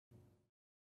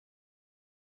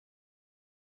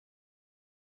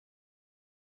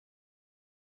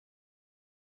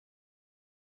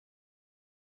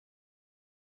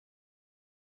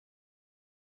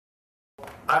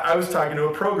I was talking to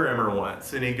a programmer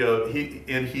once, and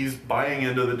he's buying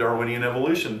into the Darwinian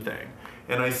evolution thing.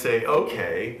 And I say,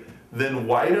 okay, then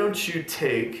why don't you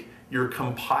take your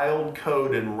compiled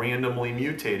code and randomly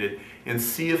mutate it and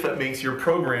see if it makes your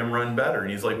program run better?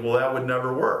 And he's like, well, that would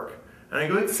never work. And I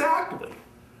go, exactly.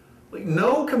 Like,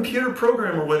 no computer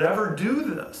programmer would ever do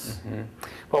this. Mm-hmm.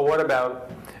 Well, what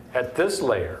about at this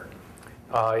layer?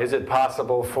 Is it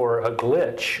possible for a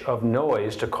glitch of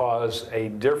noise to cause a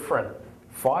different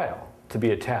file to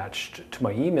be attached to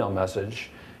my email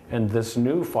message, and this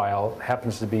new file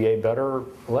happens to be a better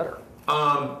letter?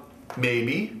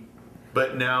 Maybe,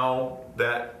 but now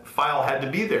that file had to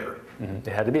be there. Mm-hmm. It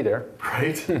had to be there.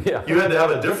 Right? Yeah. You had to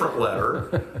have a different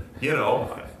letter. You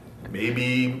know,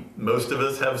 maybe most of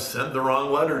us have sent the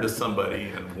wrong letter to somebody,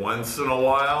 and once in a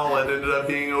while it ended up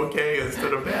being okay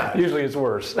instead of bad. Usually it's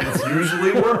worse. It's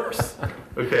usually worse.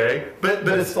 Okay? But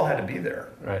it still had to be there.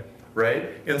 Right. Right?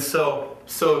 And so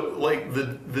like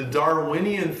the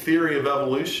Darwinian theory of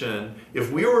evolution,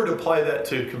 if we were to apply that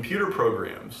to computer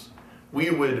programs, we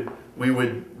would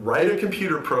write a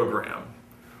computer program,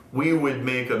 we would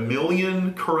make 1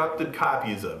 million corrupted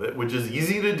copies of it, which is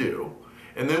easy to do,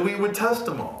 and then we would test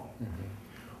them all.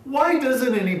 Mm-hmm. Why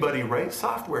doesn't anybody write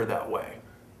software that way?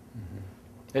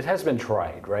 Mm-hmm. It has been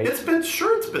tried, right? It's been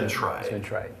tried. It's been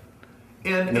tried.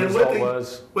 And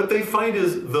what they find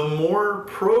is the more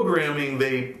programming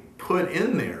they put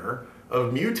in there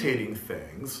of mutating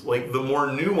things, like the more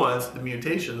nuanced the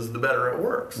mutations, the better it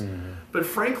works. Mm-hmm. But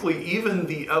frankly, even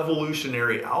the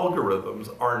evolutionary algorithms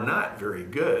are not very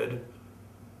good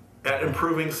at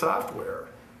improving software.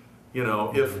 You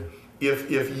know, if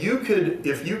you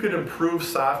could improve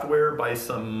software by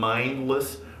some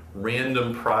mindless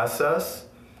random process,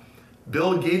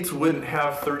 Bill Gates wouldn't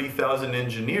have 30,000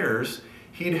 engineers.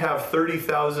 He'd have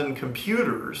 30,000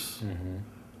 computers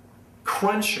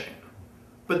crunching.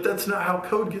 But that's not how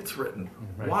code gets written.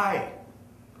 Right. Why?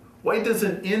 Why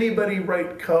doesn't anybody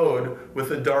write code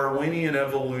with a Darwinian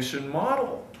evolution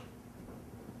model?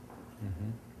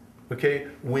 Mm-hmm. Okay,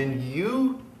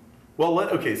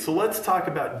 so let's talk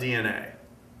about DNA.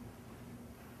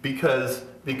 Because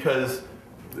if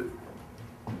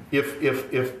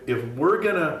we're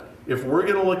gonna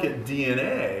look at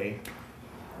DNA,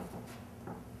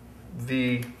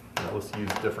 let's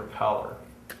use a different color.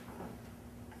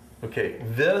 Okay,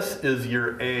 this is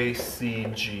your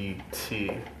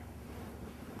ACGT.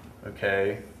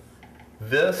 Okay,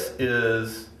 this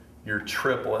is your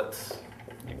triplets.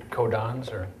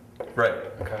 Codons, or? Right.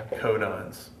 Okay.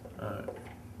 Codons.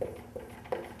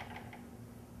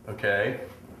 Okay.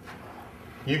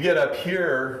 You get up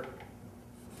here.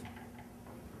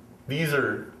 These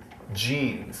are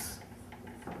genes.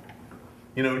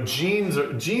 You know, genes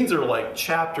are like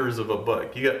chapters of a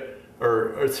book. You got,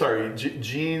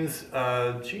 genes.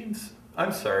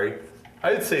 I'm sorry.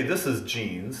 I'd say this is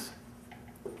genes,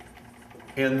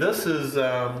 and this is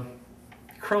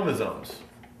chromosomes.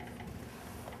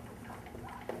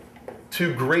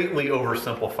 To greatly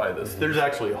oversimplify this, there's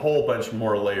actually a whole bunch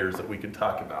more layers that we could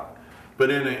talk about.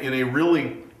 But in a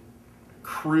really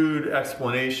crude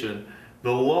explanation,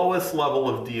 the lowest level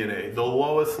of DNA, the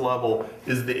lowest level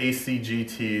is the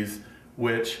ACGTs,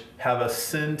 which have a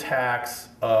syntax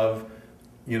of,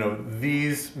 you know,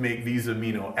 these make these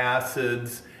amino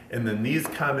acids, and then these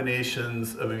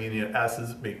combinations of amino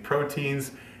acids make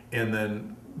proteins, and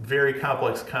then very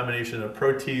complex combination of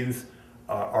proteins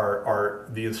are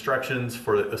the instructions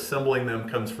for assembling them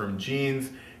comes from genes.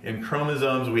 In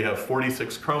chromosomes, we have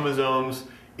 46 chromosomes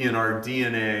in our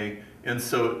DNA, and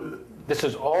so this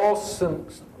is all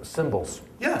symbols.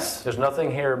 Yes. There's nothing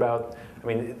here about, I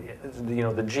mean, you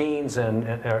know, the genes and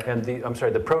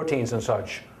the proteins and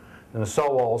such, and the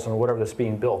cell walls and whatever that's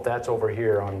being built. That's over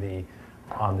here on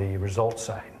the results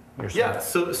side. Yeah.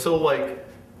 So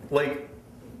like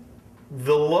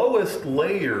the lowest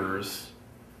layers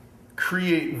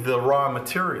create the raw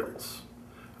materials.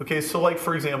 Okay. So like,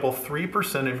 for example,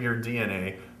 3% of your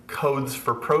DNA codes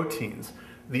for proteins.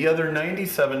 The other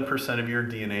 97% of your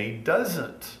DNA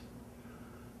doesn't.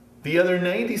 The other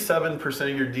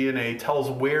 97% of your DNA tells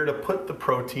where to put the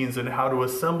proteins and how to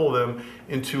assemble them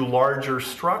into larger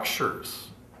structures.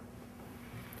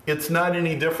 It's not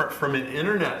any different from an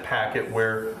internet packet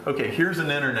where, okay, here's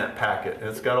an internet packet, and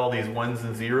it's got all these ones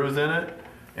and zeros in it,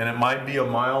 and it might be a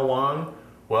mile long.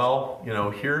 Well, you know,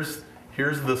 here's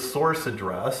the source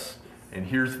address, and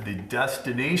here's the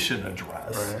destination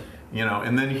address, right. You know,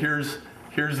 and then here's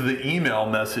the email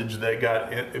message that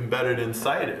got embedded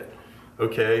inside it.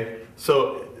 Okay,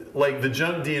 so like the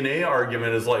junk DNA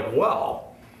argument is like,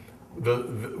 well,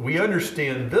 we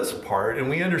understand this part and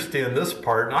we understand this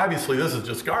part, and obviously this is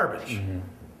just garbage. Mm-hmm.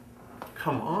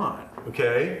 come on,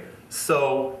 okay?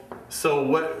 So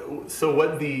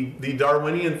what the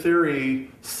Darwinian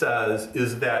theory says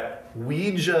is that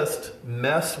we just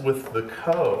mess with the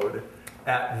code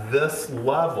at this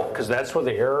level. Because that's where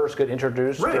the errors get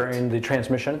introduced during the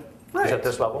transmission? Right. Is at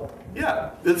this level?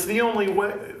 Yeah, it's the only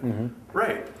way.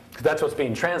 Right. Because that's what's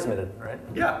being transmitted, right?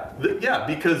 Yeah, yeah,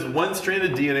 because one strand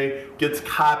of DNA gets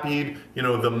copied,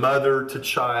 the mother to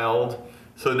child.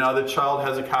 So now the child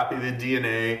has a copy of the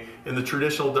DNA, and the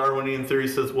traditional Darwinian theory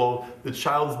says, well, the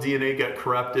child's DNA got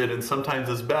corrupted and sometimes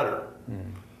is better.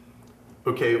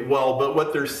 Okay, well, but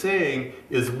what they're saying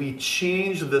is we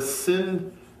change the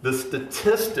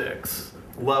statistics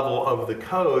level of the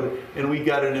code, and we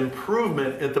got an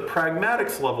improvement at the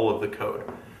pragmatics level of the code.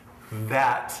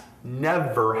 That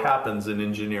never happens in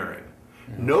engineering.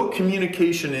 No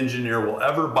communication engineer will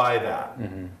ever buy that.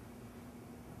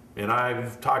 And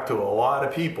I've talked to a lot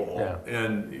of people,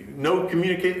 and no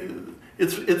communicate.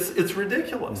 It's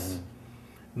ridiculous.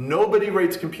 Nobody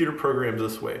writes computer programs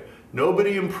this way.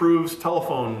 Nobody improves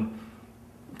telephone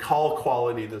call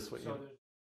quality this way.